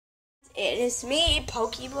It is me,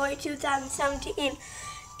 Pokeboy 2017,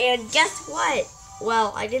 and guess what?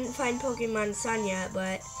 Well, I didn't find Pokemon Sun yet,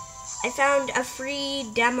 but I found a free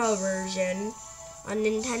demo version on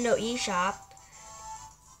Nintendo eShop.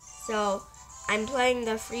 So, I'm playing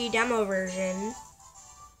the free demo version.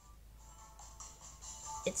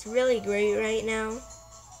 It's really great right now.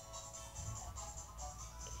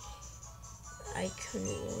 I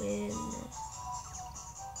couldn't win.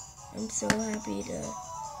 I'm so happy to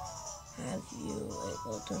have you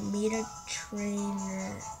able to meet a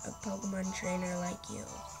trainer, a Pokemon trainer like you.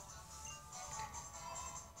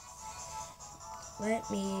 Let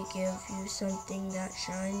me give you something that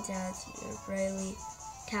shines as your brightly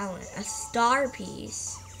talent, a star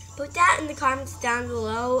piece. Put that in the comments down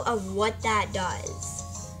below of what that does.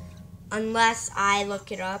 Unless I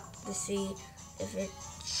look it up to see if it's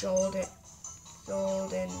sold in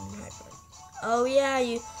Hyper. Oh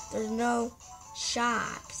yeah, there's no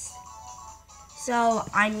shops. So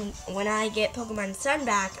when I get Pokemon Sun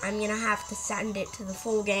back, I'm gonna have to send it to the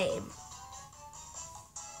full game.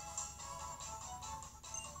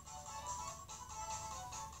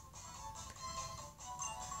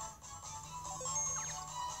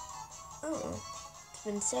 Oh, it's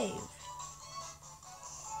been saved.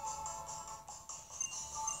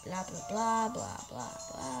 Blah, blah, blah, blah, blah,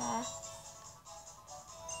 blah.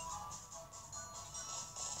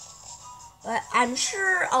 But I'm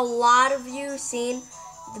sure a lot of you seen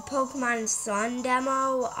the Pokemon Sun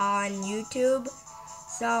demo on YouTube.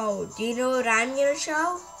 So, do you know what I'm going to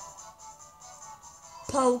show?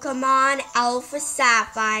 Pokemon Alpha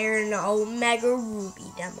Sapphire and Omega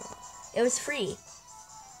Ruby demo. It was free.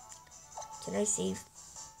 Can I save?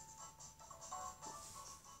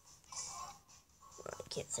 Oh, I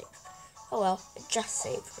can't save. Oh well, it just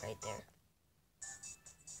saved right there.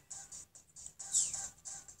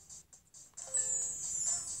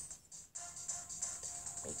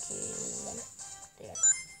 Okay, there.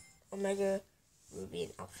 Omega Ruby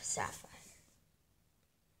and Alpha Sapphire.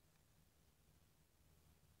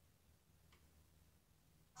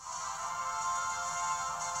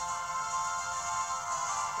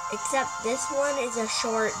 Except this one is a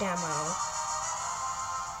short demo.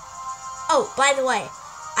 Oh, by the way,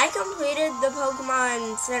 I completed the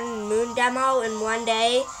Pokemon Sun and Moon demo in one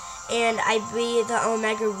day, and I beat the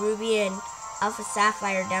Omega Ruby and Alpha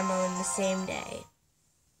Sapphire demo in the same day,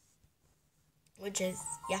 which is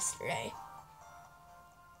yesterday.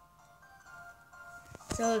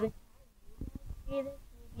 So this will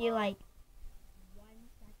be like 1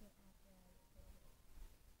 second after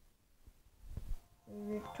I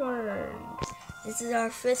return. This is our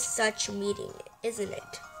 5th such meeting, isn't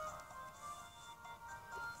it?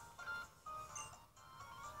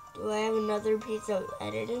 Do I have another piece of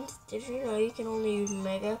evidence? Did you know you can only use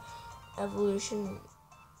Mega Evolution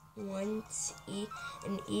once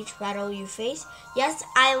in each battle you face? Yes,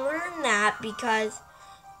 I learned that because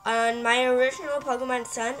on my original Pokemon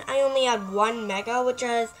Sun, I only had 1 Mega, which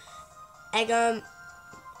is Mega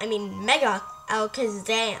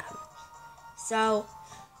Alakazam. So,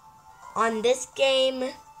 on this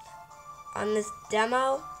game, on this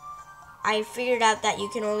demo, I figured out that you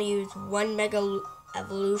can only use 1 Mega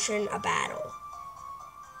Evolution a battle.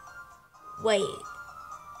 Wait,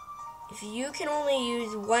 if you can only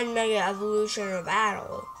use 1 Mega Evolution in a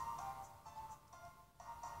battle,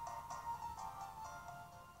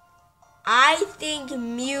 I think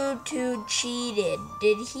Mewtwo cheated.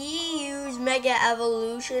 Did he use Mega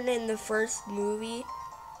Evolution in the first movie?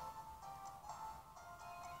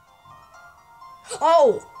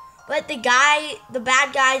 Oh, but the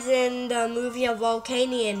bad guys in the movie of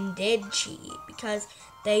Volcanion did cheat because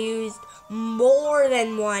they used more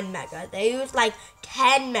than 1 Mega. They used like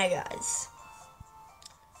 10 Megas.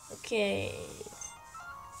 Okay.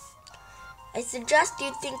 I suggest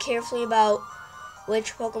you think carefully about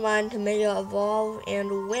which Pokemon to Mega Evolve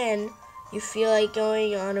and when you feel like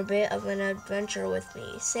going on a bit of an adventure with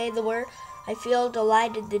me. Say the word. I feel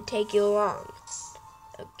delighted to take you along.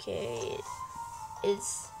 Okay.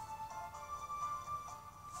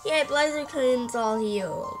 Yeah, Blaziken's all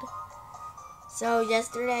healed. So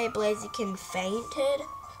yesterday Blaziken fainted,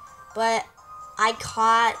 but I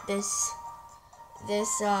caught this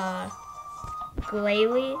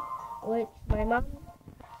Glalie, which my mom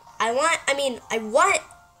I want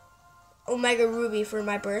Omega Ruby for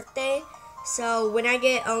my birthday. So if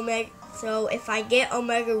I get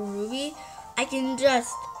Omega Ruby,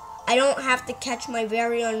 I don't have to catch my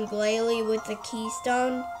very own Glalie with the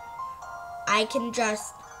keystone. I can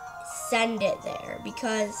just send it there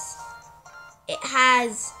because it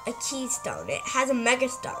has a keystone. It has a Mega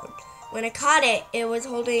Stone. When I caught it, it was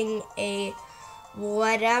holding a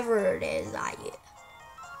whatever it is I get.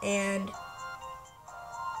 And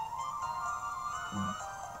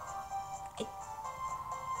I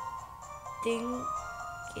think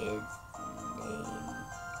his name,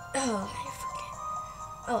 I forget.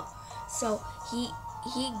 Oh, so he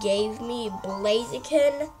gave me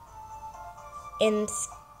Blaziken and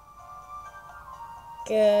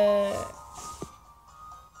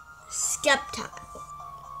Skeptile.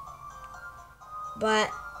 But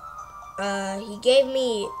he gave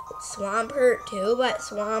me Swampert too, but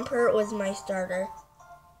Swampert was my starter.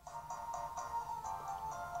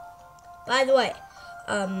 By the way,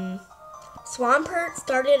 Swampert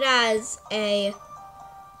started as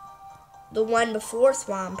the one before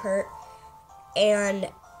Swampert, and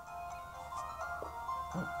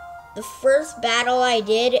the first battle I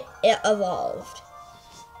did, it evolved.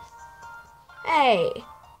 Hey,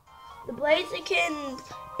 the Blaziken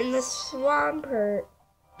and the Swampert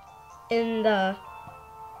the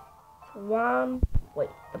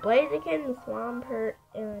Blaziken, the Swampert,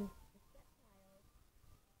 and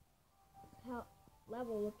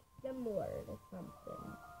level look similar to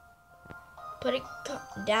something. Put it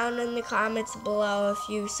down in the comments below if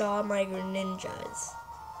you saw my ninjas.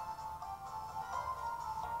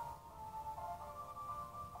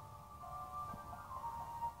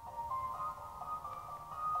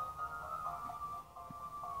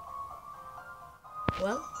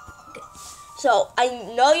 Well, okay. So I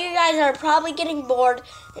know you guys are probably getting bored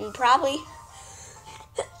and probably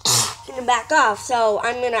gonna back off. So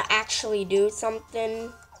I'm gonna actually do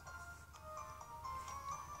something.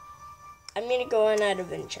 I'm gonna go on an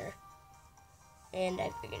adventure, and I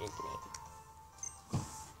figured his name.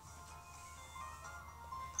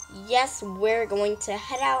 Yes, we're going to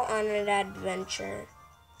head out on an adventure.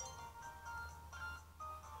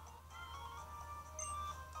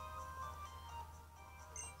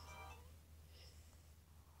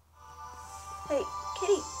 Hey,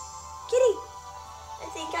 kitty! Kitty! I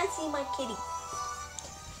think I see my kitty.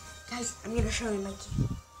 Guys, I'm gonna show you my kitty.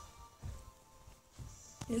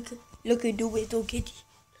 Look at the little kitty.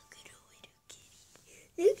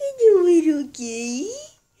 Look at the little kitty.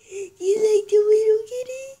 You like the little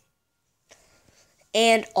kitty?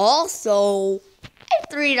 And also,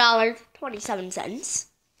 $3.27.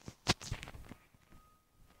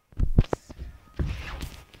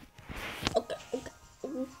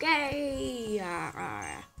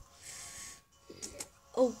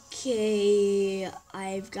 Okay,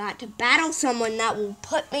 I've got to battle someone that will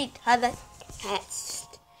put me to the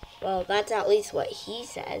test. Well, that's at least what he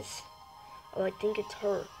says. Oh, I think it's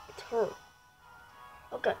her. It's her.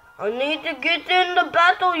 Okay, I need to get in to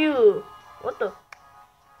battle you. What the?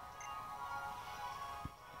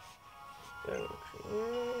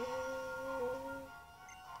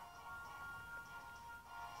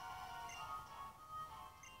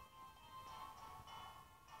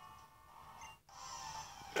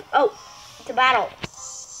 Oh, it's a battle.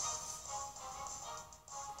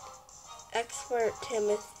 Expert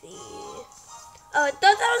Timothy. Oh, I thought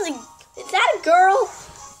that was is that a girl?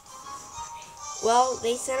 Well,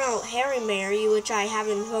 they sent out Harry Mary, which I have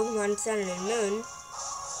in Pokemon Sun and Moon.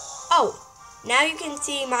 Oh, now you can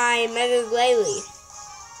see my Mega Glalie.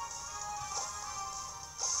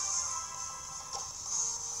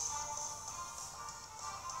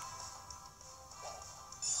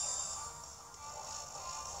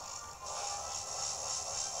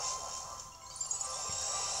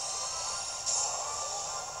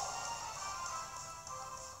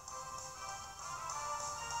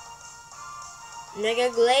 Mega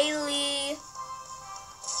Glalie.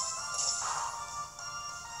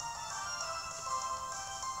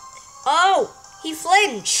 Oh, he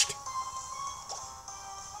flinched.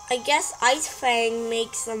 I guess Ice Fang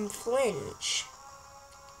makes them flinch.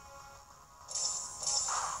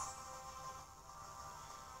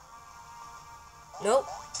 Nope.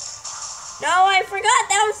 No, I forgot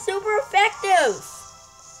that was super effective.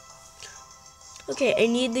 Okay, I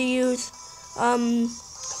need to use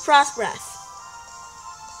Frost Breath.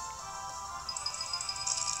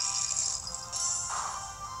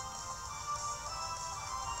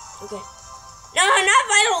 Okay. No, not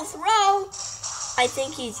Vital Throw. I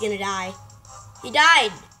think he's gonna die. He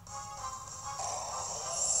died.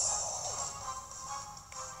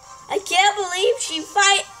 I can't believe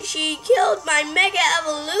she killed my Mega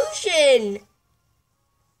Evolution.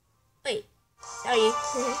 Wait, sorry.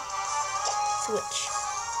 Switch.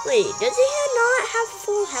 Wait, does he not have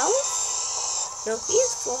full health? No, he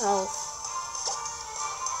has full health.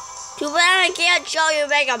 Too bad I can't show you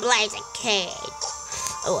Mega Blaziken.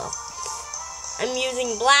 Oh well. I'm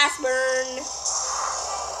using Blast Burn.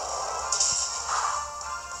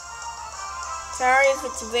 Sorry if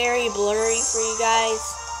it's very blurry for you guys.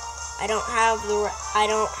 I don't have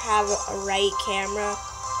a right camera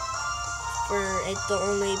for it to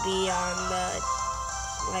only be on the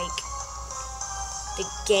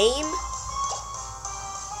game.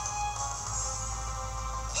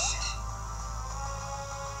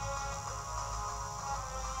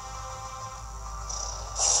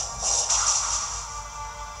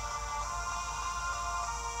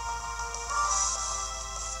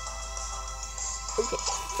 Okay,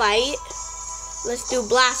 fight. Let's do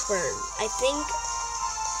blast burn. I think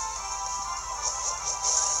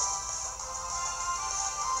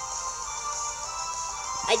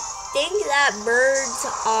that birds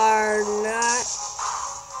are not.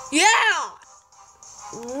 Yeah!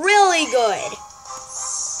 Really good.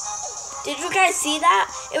 Did you guys see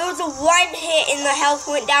that? It was a one hit and the health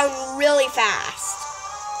went down really fast.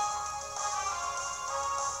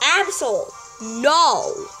 Absol,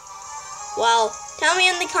 no. Well, tell me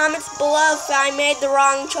in the comments below if I made the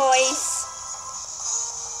wrong choice.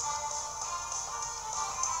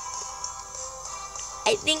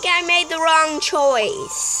 I think I made the wrong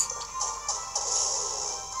choice.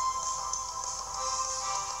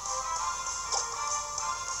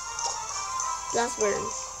 Blast burn.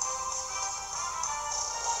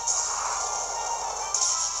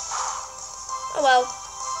 Oh well.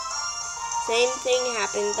 Same thing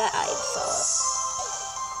happened that I saw.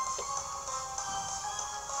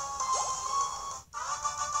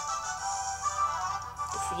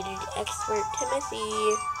 Defeated expert Timothy.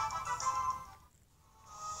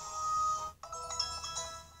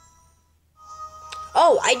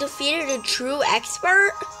 Oh, I defeated a true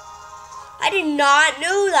expert? I did not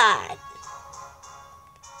know that.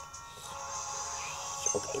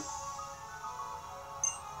 Okay.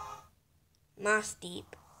 Moss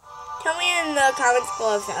Deep. Tell me in the comments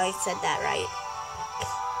below if I said that right.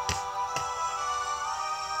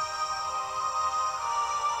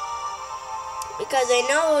 Because I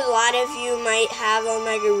know a lot of you might have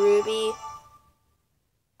Omega Ruby.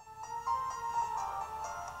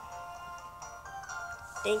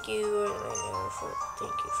 Thank you for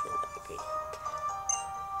that agreement.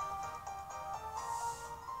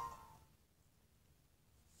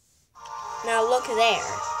 Now look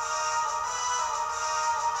there.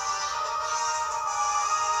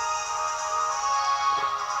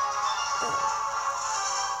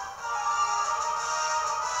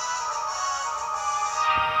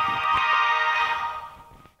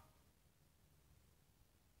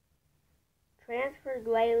 Transferred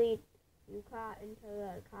Riley you caught into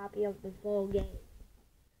a copy of the full game.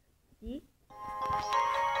 See?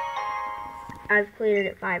 I've cleared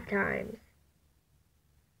it 5 times.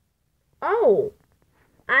 Oh!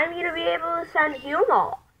 I'm gonna be able to send heal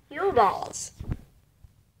balls.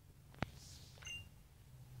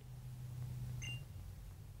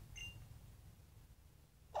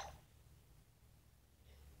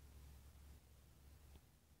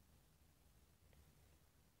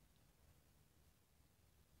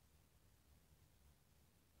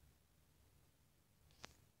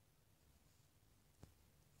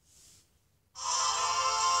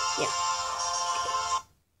 Yeah.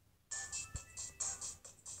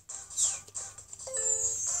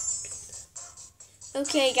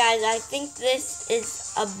 Okay guys, I think this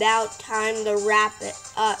is about time to wrap it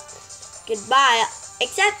up. Goodbye.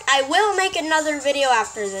 Except I will make another video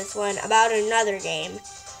after this one about another game.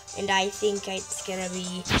 And I think it's gonna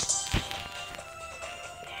be...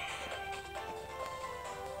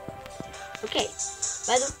 Okay.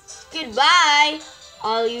 Goodbye,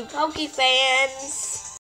 all you Poke fans.